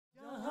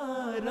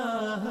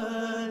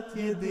राहत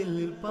ये दिल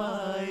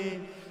पाए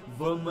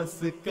वो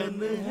मस्कन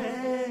है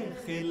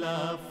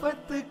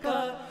खिलाफत का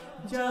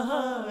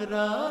जहाँ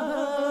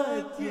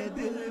राहत ये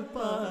दिल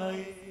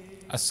पाए.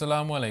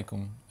 Assalamu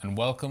alaikum and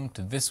welcome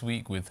to This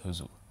Week with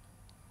Huzoor.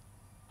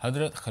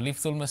 Hazrat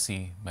Khalifatul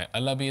Masih, may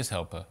Allah be his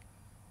helper,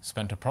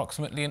 spent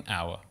approximately an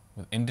hour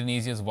with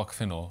Indonesia's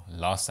Waqfenou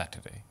last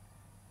Saturday.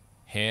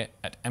 Here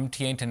at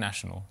MTA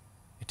International,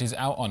 it is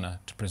our honour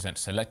to present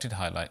selected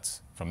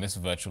highlights from this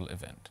virtual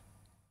event.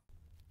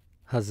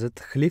 Hazrat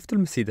Khalifatul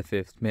Masih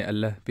V, may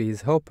Allah be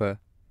his helper,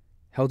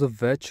 held a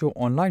virtual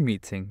online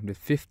meeting with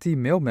 50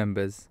 male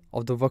members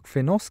of the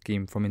Waqfenou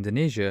scheme from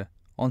Indonesia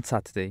on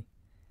Saturday.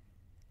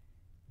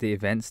 The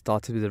event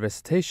started with a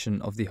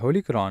recitation of the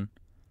Holy Quran,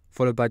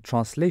 followed by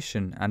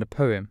translation and a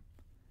poem.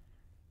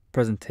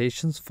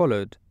 Presentations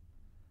followed,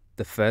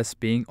 the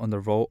first being on the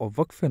role of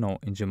Waqfenou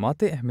in Jamaat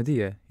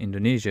Ahmadiyya,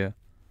 Indonesia.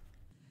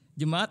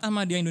 Jamaat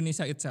Ahmadiyya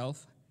Indonesia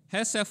itself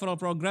has several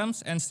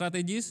programs and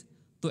strategies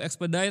to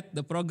expedite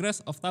the progress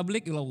of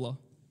Tabligh Ilallah.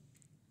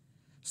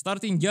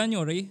 Starting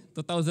January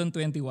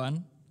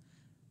 2021,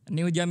 a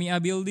new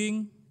Jami'ah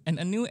building and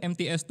a new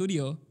MTA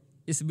studio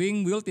is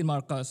being built in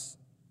Markas.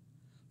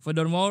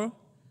 Furthermore,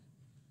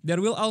 there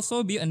will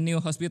also be a new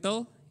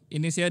hospital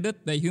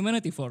initiated by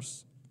Humanity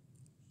Force.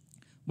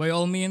 By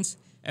all means,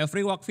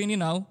 every Waqfini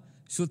now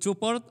should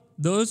support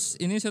those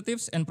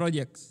initiatives and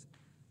projects,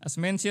 as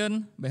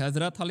mentioned by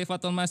Hazrat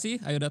Khalifatul Masih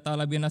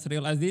Ayyadallah bin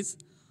Nasril Aziz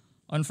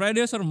on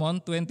Friday sermon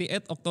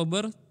 28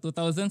 October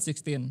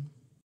 2016.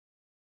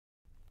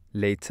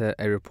 Later,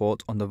 a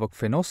report on the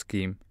Waqfenou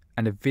scheme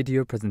and a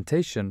video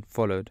presentation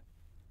followed.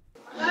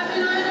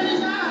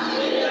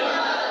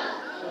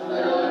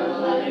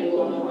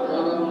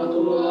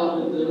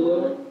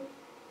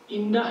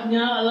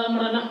 Indahnya alam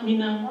ranah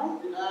Minang.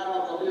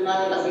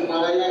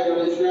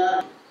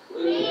 Indonesia.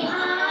 We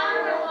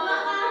are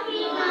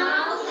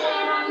Waqfenou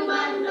Serang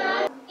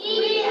Banten.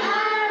 We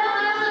are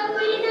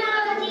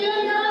Waqfenou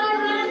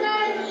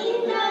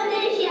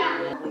Indonesia.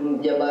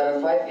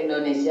 Jabar 5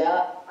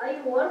 Indonesia.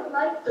 I would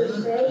like to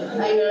say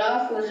I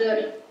love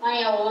Huzoor.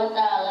 May Allah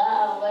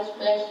Ta'ala always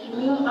bless you.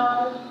 you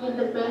are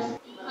the best.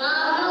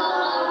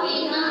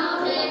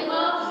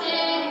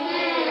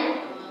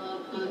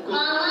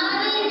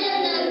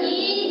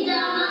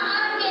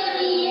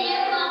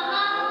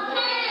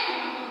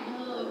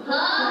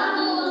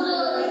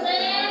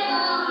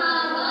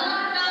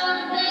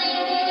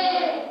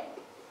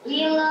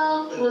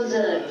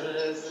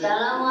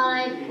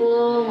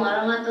 Assalamualaikum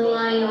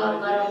warahmatullahi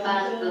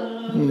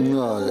wabarakatuh.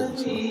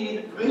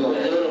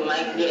 Huzoor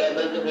might be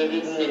able to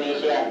visit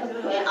Indonesia.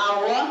 May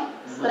Allah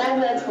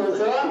strengthen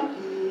Huzoor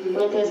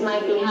with His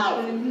mighty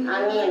help.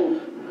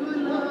 Amin.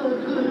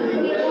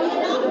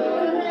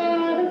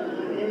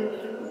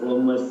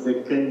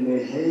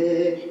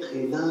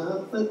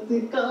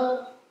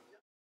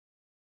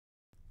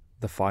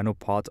 The final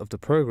part of the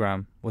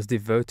program was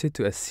devoted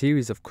to a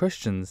series of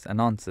questions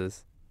and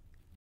answers.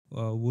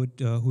 Would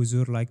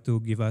Huzoor like to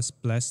give us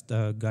blessed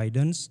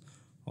guidance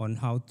on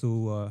how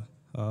to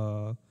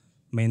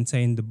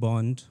maintain the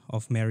bond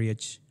of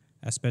marriage,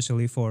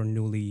 especially for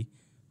newly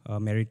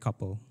married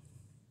couple?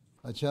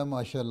 Acha,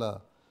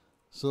 mashallah.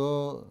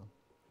 So,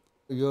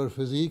 your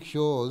physique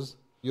shows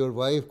your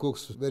wife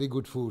cooks very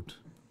good food.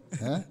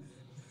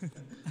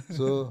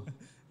 So,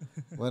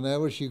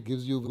 whenever she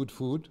gives you good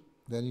food,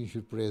 then you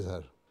should praise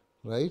her,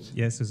 right?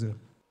 Yes, Huzoor.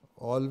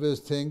 Always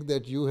think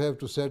that you have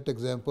to set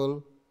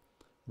example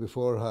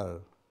before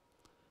her.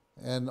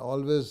 And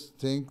always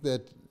think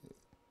that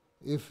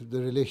if the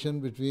relation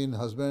between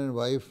husband and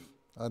wife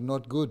are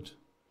not good,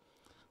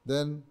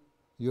 then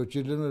your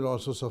children will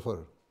also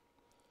suffer.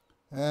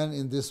 And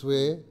in this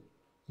way,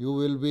 you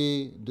will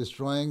be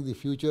destroying the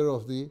future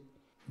of the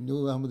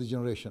new Ahmadi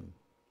generation.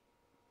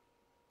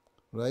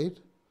 Right?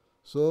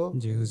 So,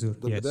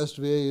 the best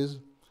way is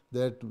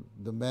that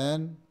the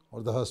man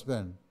or the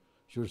husband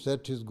should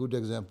set his good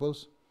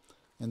examples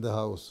in the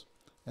house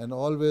and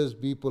always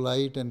be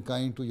polite and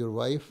kind to your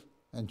wife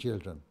and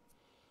children.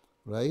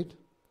 Right?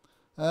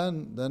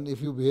 And then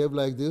if you behave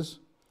like this,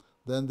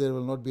 then there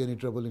will not be any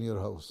trouble in your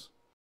house.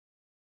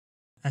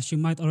 As you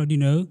might already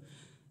know,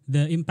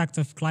 the impact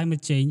of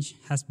climate change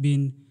has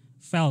been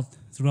felt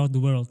throughout the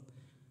world,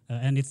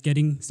 and it's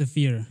getting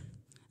severe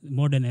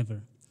more than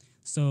ever.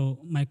 So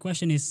my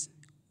question is,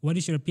 what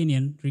is your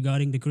opinion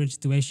regarding the current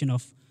situation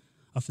of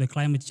the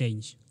climate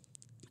change,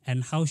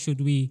 and how should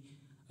we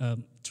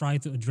try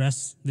to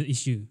address the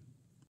issue?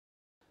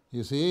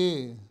 You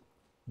see,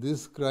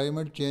 this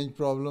climate change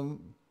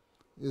problem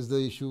is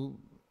the issue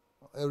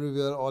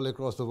everywhere, all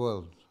across the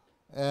world.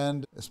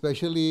 And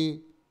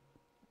especially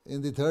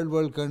in the third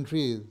world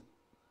countries,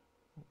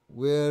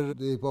 where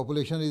the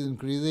population is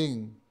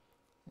increasing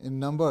in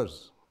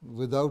numbers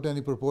without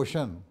any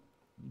proportion.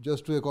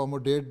 Just to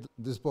accommodate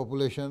this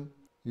population,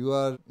 you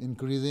are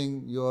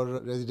increasing your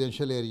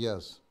residential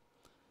areas.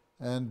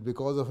 And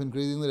because of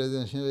increasing the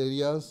residential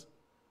areas,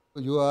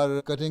 you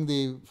are cutting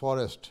the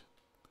forest.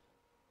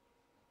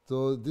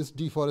 So this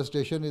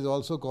deforestation is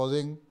also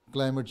causing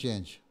climate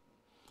change.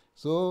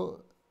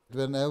 So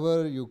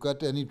Whenever you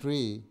cut any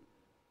tree,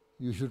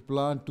 you should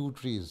plant 2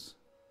 trees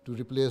to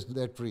replace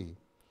that tree.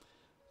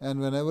 And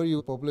whenever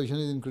your population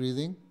is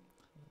increasing,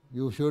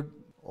 you should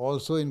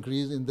also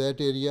increase in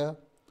that area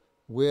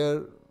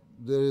where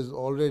there is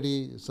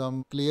already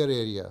some clear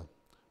area,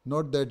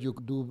 not that you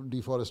do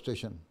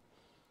deforestation.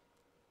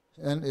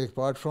 And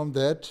apart from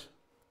that,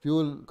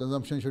 fuel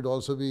consumption should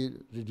also be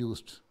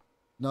reduced.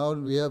 Now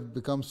we have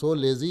become so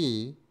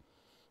lazy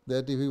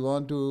that if we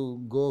want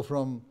to go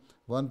from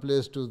one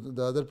place to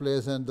the other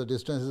place and the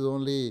distance is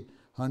only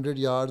 100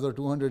 yards or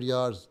 200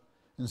 yards,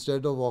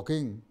 instead of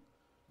walking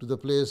to the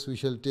place, we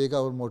shall take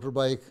our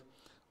motorbike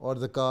or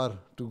the car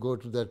to go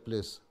to that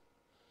place,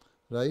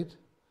 right?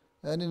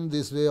 And in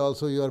this way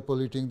also you are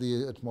polluting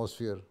the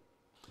atmosphere.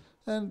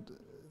 And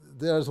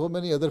there are so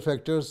many other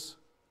factors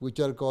which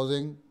are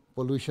causing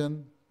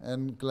pollution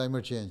and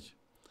climate change.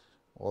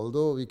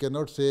 Although we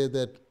cannot say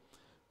that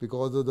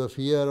because of the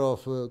fear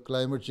of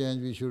climate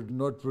change we should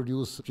not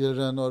produce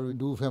children or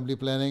do family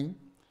planning.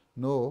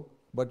 No,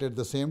 but at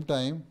the same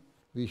time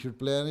we should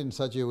plan in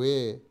such a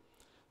way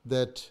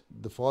that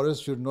the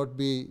forest should not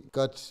be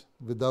cut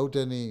without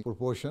any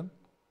proportion.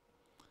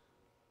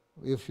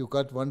 If you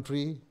cut 1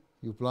 tree,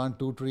 you plant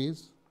 2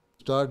 trees.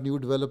 Start new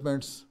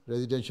developments,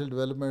 residential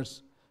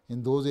developments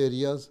in those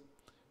areas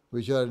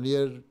which are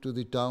near to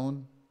the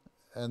town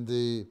and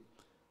the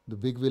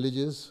big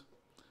villages,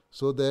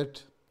 so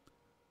that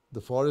the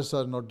forests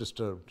are not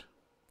disturbed.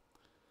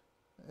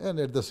 And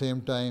at the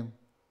same time,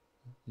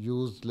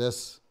 use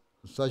less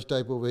such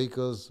type of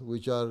vehicles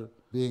which are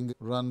being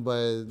run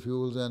by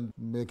fuels and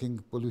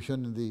making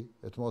pollution in the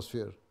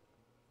atmosphere.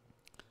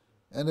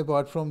 And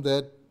apart from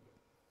that,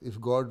 if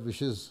God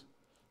wishes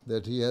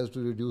that He has to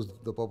reduce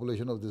the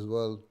population of this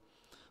world,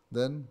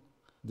 then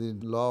the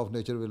law of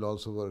nature will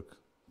also work.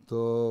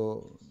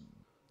 So,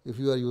 if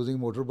you are using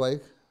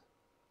motorbike,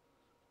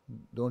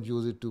 don't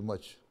use it too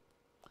much.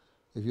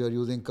 If you are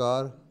using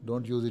car,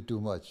 don't use it too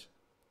much.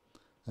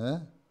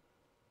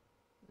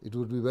 It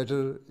would be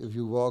better if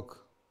you walk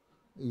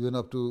even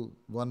up to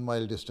 1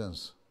 mile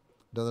distance.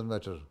 Doesn't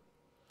matter,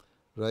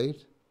 right?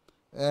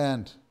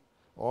 And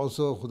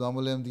also,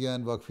 Khudamul Ahmadiyya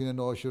and Waqfenou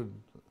Indonesia should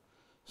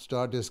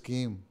start a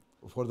scheme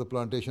for the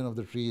plantation of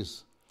the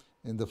trees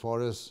in the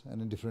forests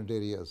and in different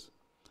areas,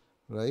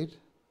 right?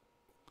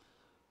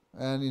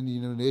 And in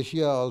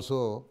Indonesia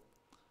also,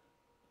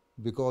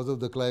 because of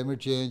the climate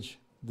change,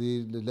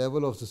 the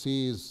level of the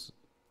sea is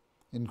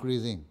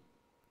increasing.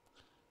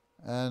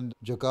 And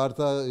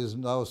Jakarta is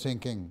now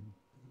sinking.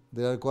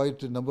 There are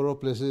quite a number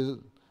of places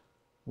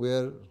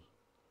where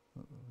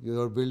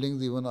your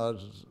buildings even are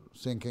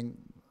sinking.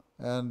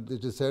 And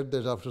it is said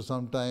that after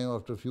some time,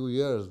 after a few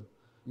years,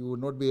 you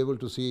would not be able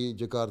to see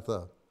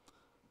Jakarta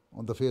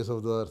on the face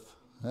of the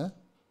earth,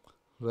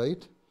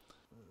 right?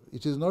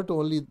 It is not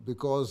only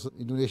because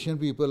Indonesian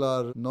people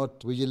are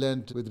not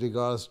vigilant with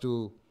regards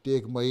to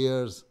take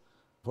measures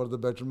for the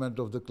betterment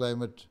of the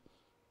climate.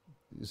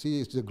 You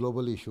see, it's a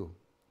global issue.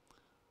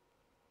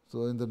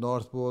 So in the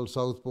North Pole,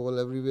 South Pole,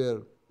 everywhere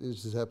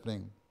it is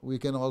happening. We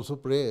can also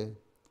pray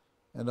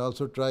and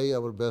also try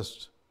our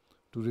best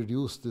to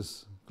reduce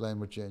this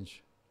climate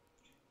change,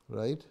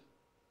 right?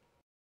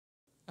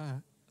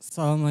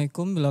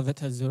 Assalamualaikum, beloved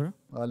Huzoor.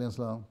 Alaykum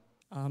salam.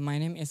 My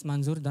name is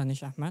Manzoor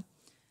Danish Ahmad.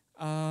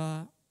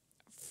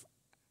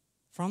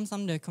 From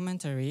some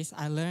documentaries,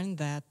 I learned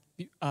that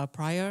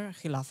prior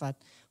Khilafat,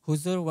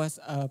 Huzoor was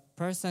a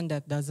person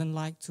that doesn't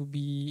like to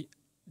be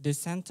the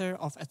center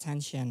of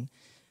attention.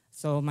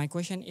 So my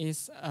question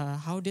is,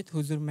 how did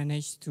Huzoor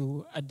manage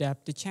to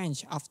adapt the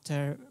change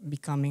after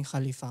becoming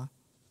Khalifa?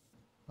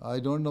 I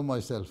don't know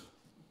myself.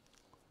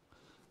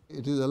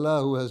 It is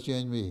Allah who has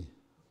changed me.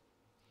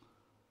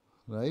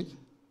 Right?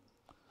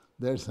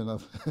 That's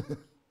enough.